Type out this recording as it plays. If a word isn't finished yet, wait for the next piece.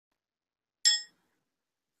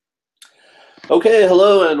Okay,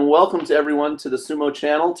 hello and welcome to everyone to the Sumo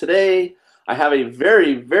channel. Today I have a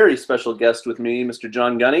very, very special guest with me, Mr.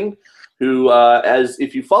 John Gunning, who, as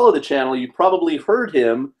if you follow the channel, you probably heard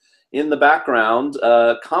him in the background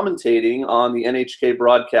commentating on the NHK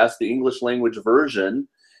broadcast, the English language version.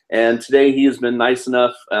 And today he has been nice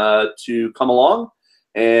enough to come along,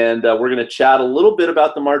 and we're going to chat a little bit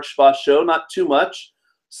about the March Spa show, not too much,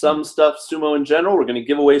 some stuff sumo in general. We're going to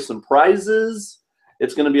give away some prizes.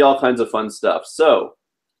 It's going to be all kinds of fun stuff. So,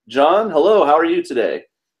 John, hello. How are you today?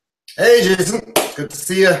 Hey, Jason. Good to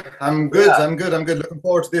see you. I'm good. Yeah. I'm good. Looking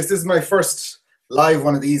forward to this. This is my first live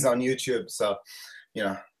one of these on YouTube, so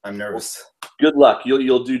I'm nervous. Good luck.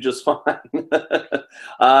 You'll do just fine.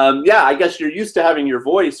 Yeah, I guess you're used to having your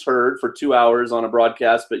voice heard for 2 hours on a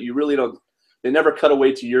broadcast, but you really don't. They never cut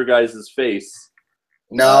away to your guys' face.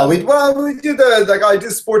 No, we do I do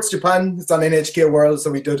Sports Japan. It's on NHK World,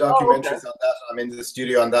 so we do documentaries on that. I'm in the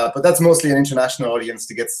studio on that, but that's mostly an international audience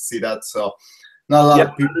that gets to see that. So not a lot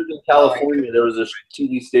of people. In California, there was a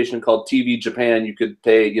TV station called TV Japan. You could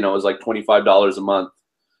pay, it was like $25 a month,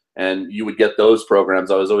 and you would get those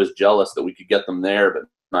programs. I was always jealous that we could get them there, but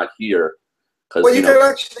not here. Well, you can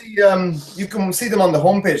actually you can see them on the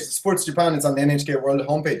homepage. Sports Japan is on the NHK World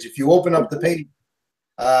homepage. If you open up the page.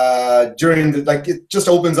 During it just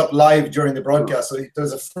opens up live during the broadcast. So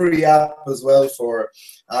there's a free app as well for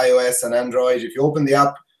iOS and Android. If you open the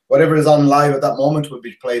app, whatever is on live at that moment will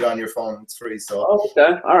be played on your phone. It's free. So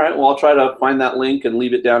okay, all right. Well, I'll try to find that link and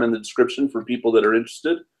leave it down in the description for people that are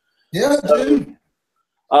interested. Yeah.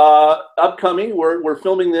 Upcoming, we're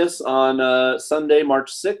filming this on Sunday,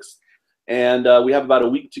 March 6th, and we have about a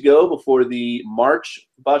week to go before the March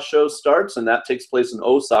bus show starts, and that takes place in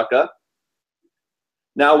Osaka.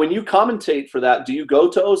 Now, when you commentate for that, do you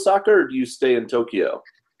go to Osaka or do you stay in Tokyo?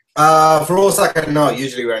 For Osaka, no.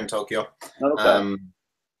 Usually we're in Tokyo. Okay.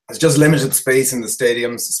 It's just limited space in the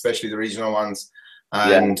stadiums, especially the regional ones,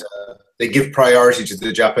 and they give priority to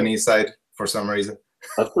the Japanese side for some reason.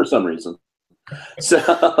 For some reason. So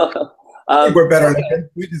we're better than them.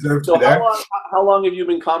 We deserve to be there. How long have you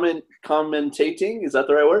been commentating? Is that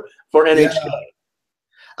the right word? For NHK? Yeah.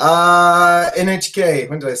 NHK.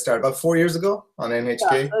 When did I start? About 4 years ago on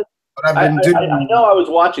NHK. Yeah, but I've been doing. I know I was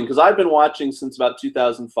watching because I've been watching since about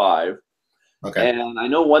 2005. Okay. And I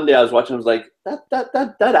know one day I was watching. I was like,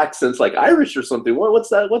 that accent's like Irish or something. What's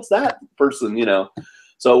that? What's that person?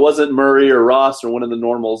 So it wasn't Murray or Ross or one of the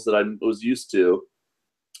normals that I was used to.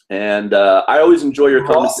 And I always enjoy your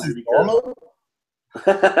commentary.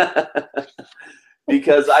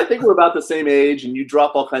 Because I think we're about the same age, and you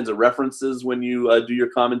drop all kinds of references when you do your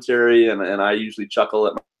commentary, and I usually chuckle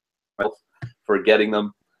at myself for getting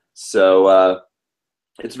them. So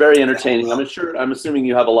it's very entertaining. I'm assuming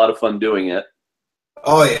you have a lot of fun doing it.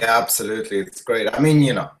 Oh yeah, absolutely. It's great. I mean,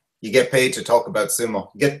 you get paid to talk about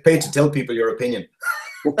sumo. You get paid to tell people your opinion.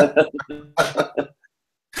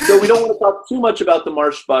 So we don't want to talk too much about the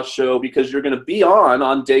March Bus show because you're going to be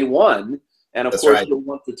on day one. And of course, you'll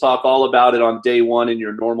want to talk all about it on day one in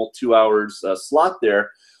your normal 2 hours slot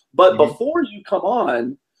there. But before you come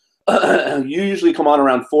on, you usually come on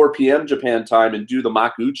around 4 p.m. Japan time and do the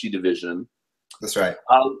Makuuchi division. That's right.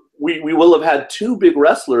 We will have had two big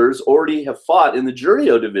wrestlers already have fought in the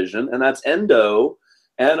Juryo division, and that's Endo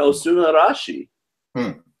and Osuna Arashi.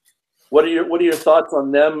 What are your thoughts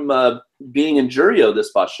on them being in Juryo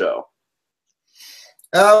this bus show?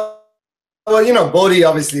 Well, Bodhi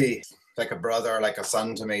obviously like a brother, like a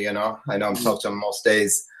son to me. I know I'm talking to him most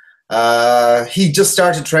days. He just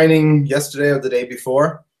started training yesterday or the day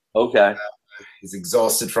before. Okay. He's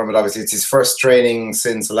exhausted from it. Obviously, it's his first training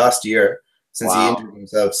since last year, since he injured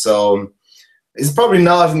himself. So he's probably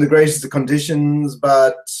not in the greatest of conditions,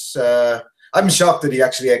 but I'm shocked that he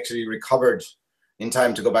actually recovered in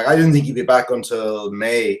time to go back. I didn't think he'd be back until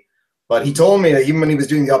May, but he told me that even when he was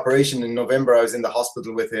doing the operation in November, I was in the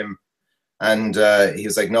hospital with him, and he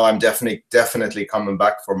was like, "No, I'm definitely coming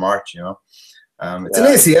back for March." It's an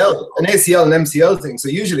ACL and MCL thing, so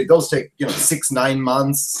usually those take 6-9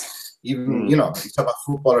 months. Even you talk about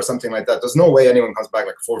football or something like that. There's no way anyone comes back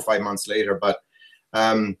like 4 or 5 months later, but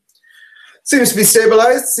seems to be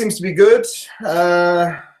stabilized. Seems to be good.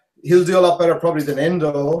 He'll do a lot better probably than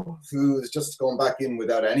Endo, who's just going back in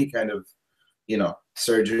without any kind of,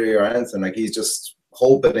 surgery or anything. Like he's just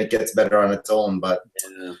hoping it gets better on its own, but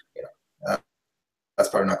that's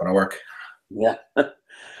probably not going to work. Yeah.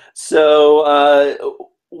 So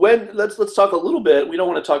let's talk a little bit. We don't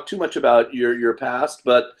want to talk too much about your past,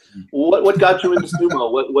 but what got you into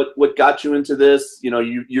sumo? What got you into this?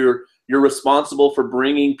 You're responsible for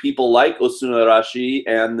bringing people like Osuna Arashi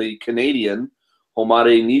and the Canadian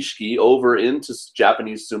Homare Nishiki over into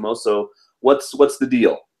Japanese sumo. So What's the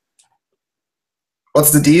deal?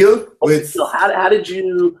 What's the deal with? How did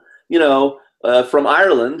you, from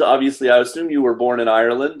Ireland? Obviously, I assume you were born in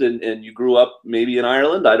Ireland and you grew up maybe in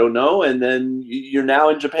Ireland. I don't know. And then you're now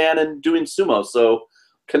in Japan and doing sumo. So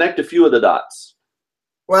connect a few of the dots.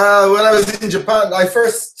 Well, when I was in Japan, I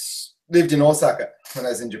first lived in Osaka when I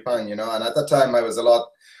was in Japan, and at that time I was a lot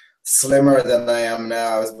slimmer than I am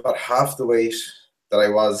now. I was about half the weight that I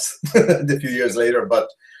was a few years later, but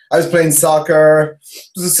I was playing soccer.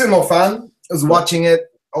 I was a sumo fan. I was watching it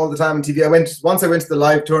all the time on TV. Once I went to the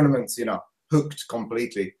live tournaments, hooked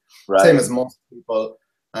completely. Right. Same as most people.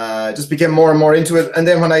 Just became more and more into it. And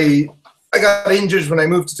then when I got injured, when I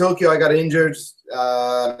moved to Tokyo, I got injured.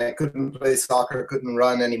 I couldn't play soccer, couldn't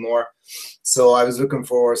run anymore. So I was looking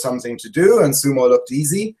for something to do, and sumo looked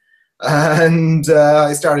easy. And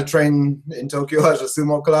I started training in Tokyo at a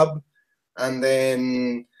sumo club. And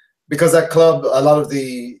then because that club, a lot of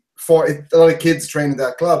kids trained in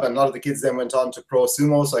that club, and a lot of the kids then went on to pro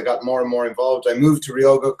sumo, so I got more and more involved. I moved to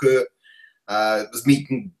Ryogoku. Was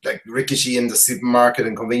meeting like Rikishi in the supermarket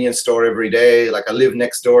and convenience store every day. Like I lived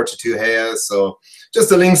next door to two heias, so just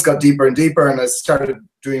the links got deeper and deeper, and I started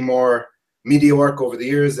doing more media work over the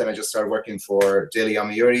years. And I just started working for Daily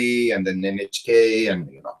Yomiuri and then NHK and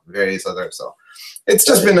various others. So it's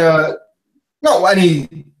just been not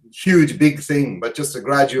any huge big thing, but just a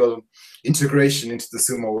gradual integration into the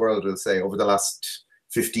sumo world, I'll say, over the last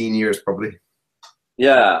 15 years probably.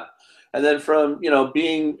 Yeah. And then from,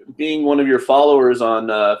 being one of your followers on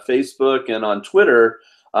Facebook and on Twitter,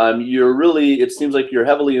 it seems like you're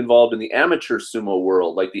heavily involved in the amateur sumo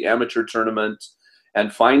world, like the amateur tournament,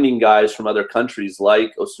 and finding guys from other countries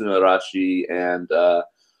like Osuna Arashi and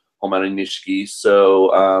Homari Nishiki.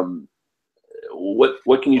 So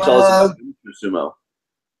what can you tell us about amateur sumo?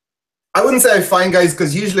 I wouldn't say I find guys,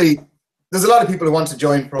 because usually there's a lot of people who want to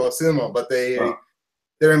join pro sumo, but their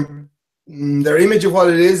image of what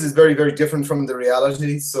it is very, very different from the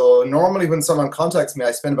reality. So normally when someone contacts me,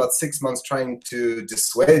 I spend about 6 months trying to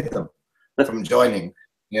dissuade them from joining.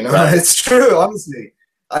 Right. It's true, honestly.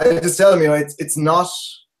 I just tell them, it's not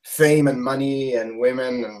fame and money and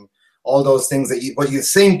women and all those things that what you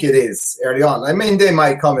think it is early on. I mean, they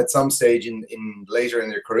might come at some stage in later in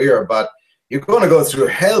their career, but you're going to go through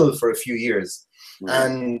hell for a few years.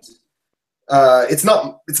 And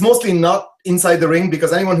it's mostly not inside the ring,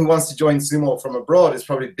 because anyone who wants to join sumo from abroad is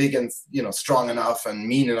probably big and strong enough and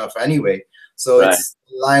mean enough anyway. So right. It's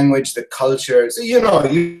language, the culture. So you've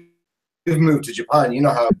moved to Japan, you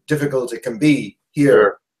know how difficult it can be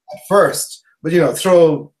here at first, but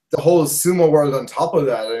throw the whole sumo world on top of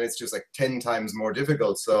that, and it's just like 10 times more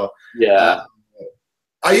difficult. So yeah,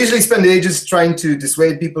 I usually spend ages trying to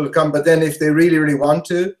dissuade people to come, but then if they really, really want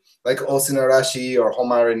to, like Osuna Arashi or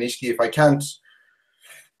Homari Nishiki, if I can't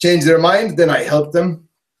change their mind, then I help them.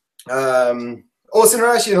 Osuna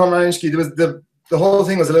Arashi and Homari Nishiki, the whole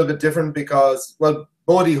thing was a little bit different because, well,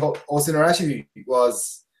 Bodhi Osuna Arashi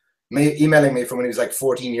was emailing me from when he was like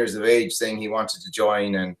 14 years of age saying he wanted to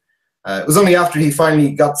join, and it was only after he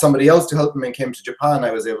finally got somebody else to help him and came to Japan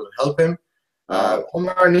I was able to help him.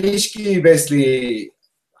 Homari Nishiki, basically,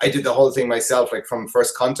 I did the whole thing myself, like from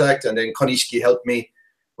first contact, and then Konishiki helped me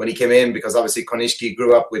when he came in, because obviously Konishiki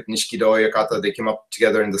grew up with Nishikido Oyakata. They came up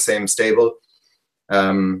together in the same stable.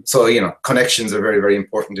 So, connections are very, very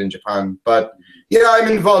important in Japan. But yeah, I'm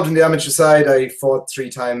involved in the amateur side. I fought 3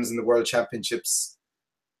 times in the World Championships.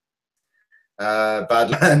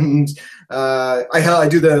 Badland. I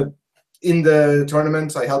do in the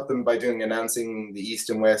tournament, I help them by announcing the East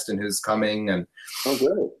and West and who's coming. And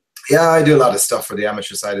great. Yeah, I do a lot of stuff for the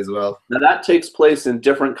amateur side as well. Now that takes place in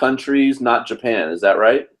different countries, not Japan. Is that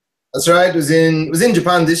right? That's right. It was in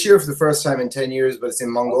Japan this year for the first time in 10 years, but it's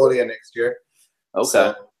in Mongolia next year. Okay.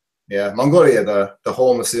 So, yeah, Mongolia, the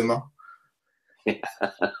home of sumo.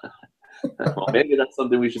 Well, maybe that's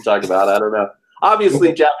something we should talk about. I don't know.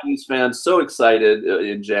 Obviously, Japanese fans so excited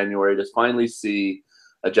in January to finally see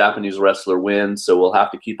a Japanese wrestler win. So we'll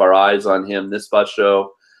have to keep our eyes on him this basho,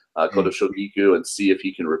 Kodo Shogiku, and see if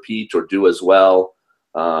he can repeat or do as well.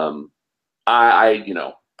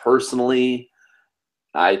 Personally,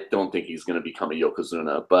 I don't think he's going to become a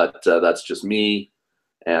yokozuna, but that's just me,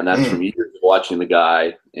 and that's from years of watching the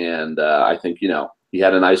guy. And I think he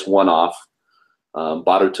had a nice one-off.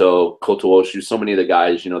 Baruto, Koto-Oshu, so many of the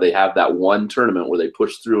guys, they have that one tournament where they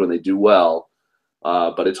push through and they do well,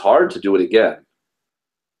 but it's hard to do it again.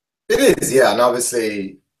 It is, yeah, and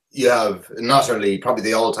obviously you have not only probably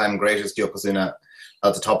the all-time greatest yokozuna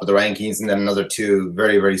at the top of the rankings, and then another 2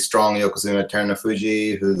 very, very strong yokozuna,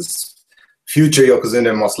 Terunofuji, who's future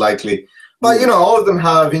yokozuna most likely. But all of them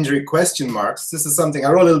have injury question marks. This is something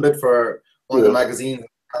I wrote a little bit for one of the magazines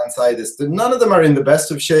inside this. None of them are in the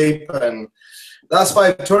best of shape, and last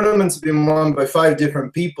 5 tournaments have been won by 5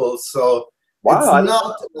 different people. So it's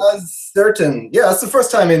not as certain. Yeah, that's the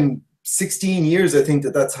first time in 16 years I think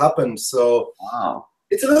that that's happened. So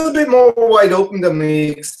it's a little bit more wide open than we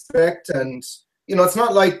expect, and you know, it's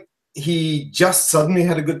not like he just suddenly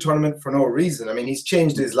had a good tournament for no reason. I mean, he's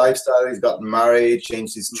changed his lifestyle, he's gotten married,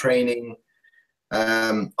 changed his training.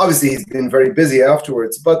 Obviously, he's been very busy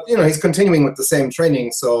afterwards, but you know, he's continuing with the same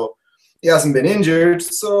training, so he hasn't been injured.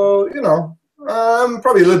 So you know, I'm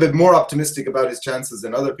probably a little bit more optimistic about his chances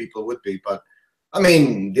than other people would be. But I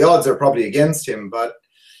mean, the odds are probably against him. But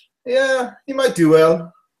yeah, he might do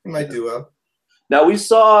well. He might do well. Now we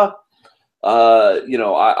saw, you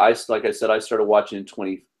know, I like I said, I started watching in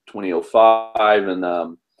 2005,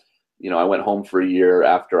 and you know, I went home for a year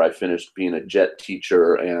after I finished being a jet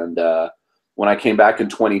teacher, and when I came back in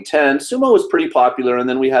 2010, sumo was pretty popular, and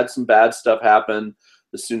then we had some bad stuff happen,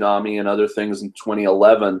 the tsunami and other things in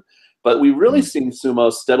 2011. But we've really seen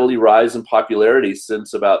sumo steadily rise in popularity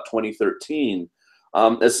since about 2013.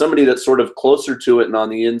 As somebody that's sort of closer to it and on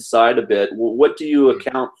the inside a bit, what do you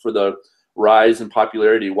account for the rise in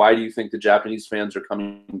popularity? Why do you think the Japanese fans are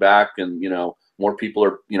coming back, and you know, more people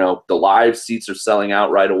are, you know, the live seats are selling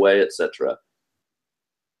out right away, etc.?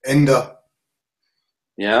 Endo.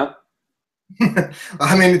 Yeah.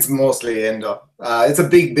 I mean, it's mostly Endo. It's a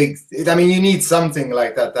big. I mean, you need something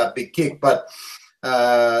like that big kick, but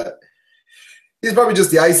it's probably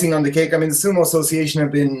just the icing on the cake. I mean, the Sumo Association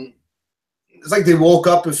have been. It's like they woke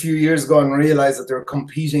up a few years ago and realized that they're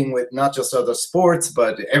competing with not just other sports,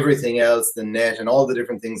 but everything else, the net and all the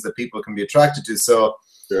different things that people can be attracted to. So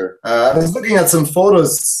sure. I was looking at some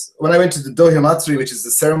photos when I went to the Dohyo Matsuri, which is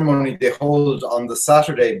the ceremony they hold on the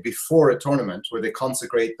Saturday before a tournament where they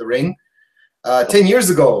consecrate the ring. 10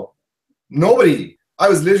 years ago, nobody. I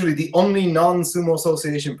was literally the only non-Sumo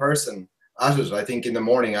Association person at it. I think in the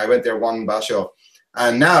morning I went there one basho,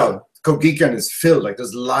 and now Kogikan is filled. Like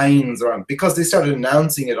there's lines around because they started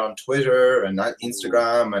announcing it on Twitter and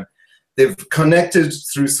Instagram, and they've connected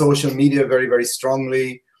through social media very, very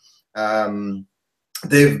strongly.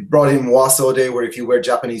 They've brought in Waso Day, where if you wear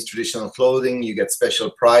Japanese traditional clothing, you get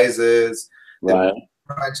special prizes. Right.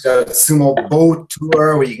 Branched out a sumo boat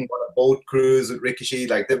tour where you can go on a boat cruise with Rikishi.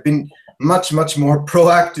 Like they've been much more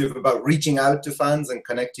proactive about reaching out to fans and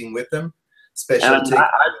connecting with them. And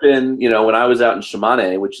I've been, you know, when I was out in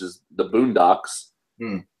Shimane, which is the boondocks,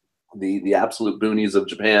 the absolute boonies of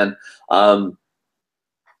Japan,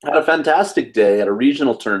 had a fantastic day at a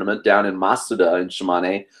regional tournament down in Masuda in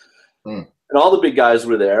Shimane. And all the big guys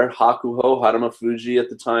were there. Hakuho, Haruma Fuji at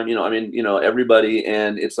the time, you know, I mean, you know, everybody,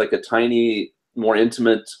 and it's like a tiny, more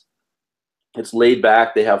intimate, it's laid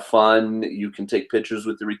back, they have fun, you can take pictures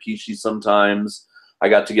with the Rikishi sometimes. I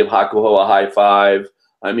got to give Hakuho a high five.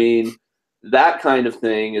 I mean, that kind of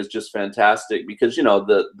thing is just fantastic because, you know,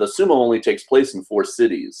 the sumo only takes place in 4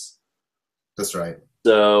 cities. That's right.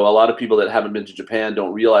 So a lot of people that haven't been to Japan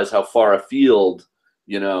don't realize how far afield,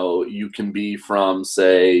 you know, you can be from,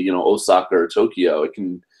 say, you know, Osaka or Tokyo. It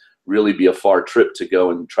can really be a far trip to go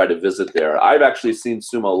and try to visit there. I've actually seen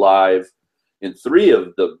sumo live in 3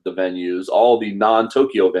 of the venues, all the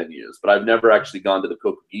non-Tokyo venues, but I've never actually gone to the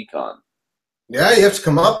Kokugikan. Yeah, you have to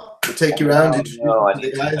come up to take you around. I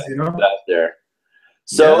need the guys, you know, out there.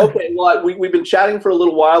 So yeah. Okay, well, we've been chatting for a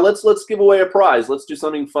little while. Let's give away a prize. Let's do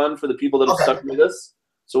something fun for the people that have stuck with us.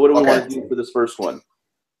 So what do we want to do for this first one?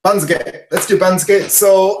 Banzuke. Let's do Banzuke.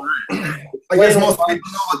 So I guess most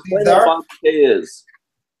people know what these are. Banzuke is.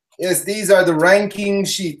 Yes, these are the ranking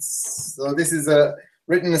sheets. So this is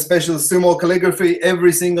written in special sumo calligraphy.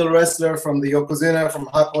 Every single wrestler from the Yokozuna, from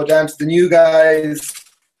Happo down to the new guys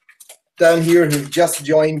down here who just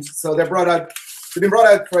joined. So they've been brought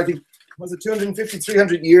out for, I think, was it 250,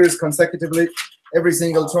 300 years consecutively. Every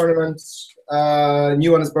single tournament,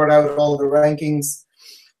 new one has brought out all the rankings.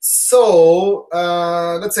 So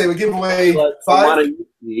let's say we give away 5.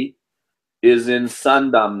 Is in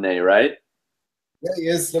Sandamne, right? Yeah, he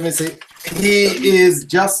is. Let me see. He is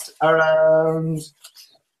just around.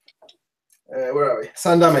 Where are we?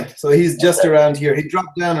 Sandame. So he's just around here. He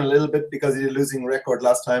dropped down a little bit because he did a losing record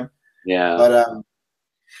last time. Yeah. But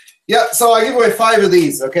yeah. So I give away 5 of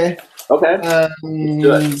these. Okay. Okay. Let's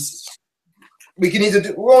do it. We can either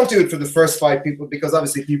we won't do it for the first 5 people because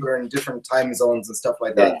obviously people are in different time zones and stuff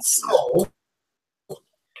like that. So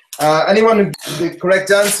anyone who the correct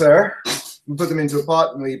answer, we put them into a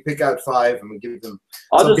pot and we pick out 5 and we give them.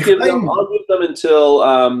 I'll give them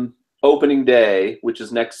until opening day, which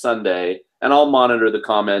is next Sunday, and I'll monitor the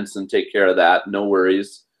comments and take care of that. No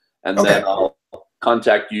worries. And then I'll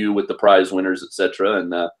contact you with the prize winners, etc.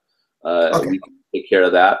 And we can take care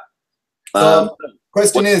of that. So,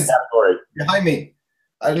 question is, category? behind me,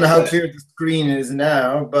 I don't know how clear the screen is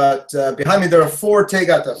now, but behind me there are 4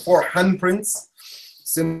 tegata, 4 handprints,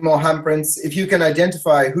 sumo handprints. If you can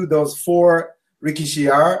identify who those 4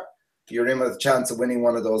 rikishi are, you're in with a chance of winning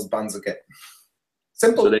one of those banzuke.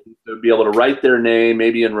 Simple. So they would be able to write their name,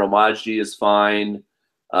 maybe in Romaji is fine.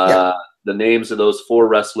 The names of those 4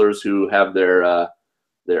 wrestlers who have their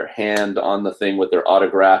hand on the thing with their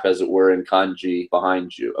autograph, as it were, in kanji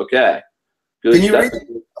behind you. Okay. Good. Can you read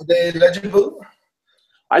them? Are they legible?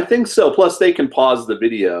 I think so. Plus, they can pause the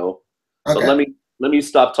video. Okay. But let me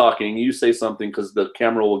stop talking. You say something because the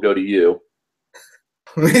camera will go to you.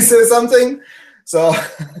 Let me say something. So,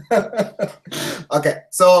 okay.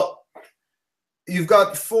 So you've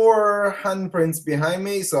got 4 handprints behind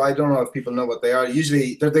me. So I don't know if people know what they are.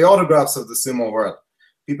 Usually, they're the autographs of the sumo world.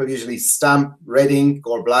 People usually stamp red ink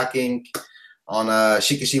or black ink on a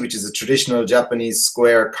shikishi, which is a traditional Japanese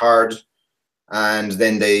square card. And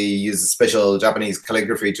then they use a special Japanese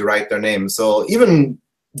calligraphy to write their name. So even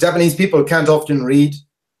Japanese people can't often read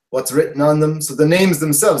what's written on them. So the names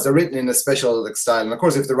themselves are written in a special style. And of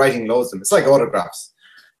course, if the writing knows them, it's like autographs.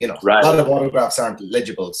 You know, right. A lot of autographs aren't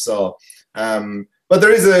legible. So, but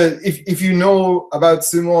there is if you know about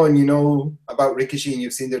sumo and you know about rikishi and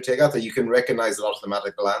you've seen their tegata, you can recognize a lot of them at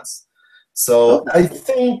a glance. So I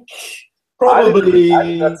think probably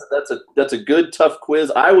that's a good tough quiz.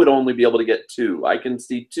 I would only be able to get 2. I can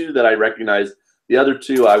see 2 that I recognize. The other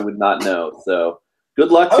 2 I would not know. So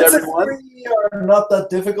good luck to everyone. 3 are not that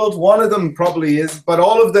difficult. One of them probably is, but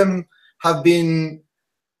all of them have been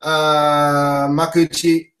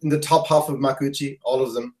makuchi, in the top half of makuchi. All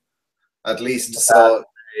of them, at least. So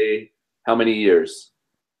how many years?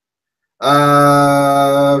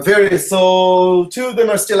 Various. So 2 of them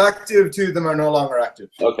are still active. 2 of them are no longer active.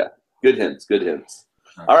 Okay. Good hints, good hints.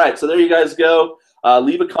 All right, so there you guys go.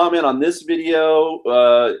 Leave a comment on this video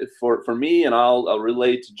for me, and I'll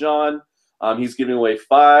relay to John. He's giving away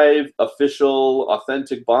 5 official,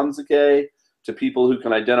 authentic banzuke to people who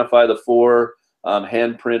can identify the 4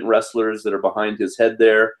 handprint wrestlers that are behind his head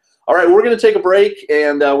there. All right, we're going to take a break,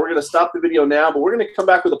 and we're going to stop the video now, but we're going to come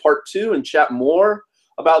back with a part 2 and chat more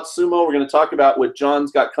about sumo. We're going to talk about what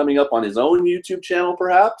John's got coming up on his own YouTube channel,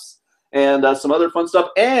 perhaps, and some other fun stuff.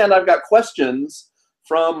 And I've got questions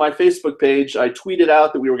from my Facebook page. I tweeted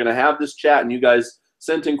out that we were going to have this chat, and you guys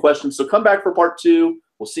sent in questions. So come back for part 2.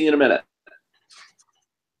 We'll see you in a minute.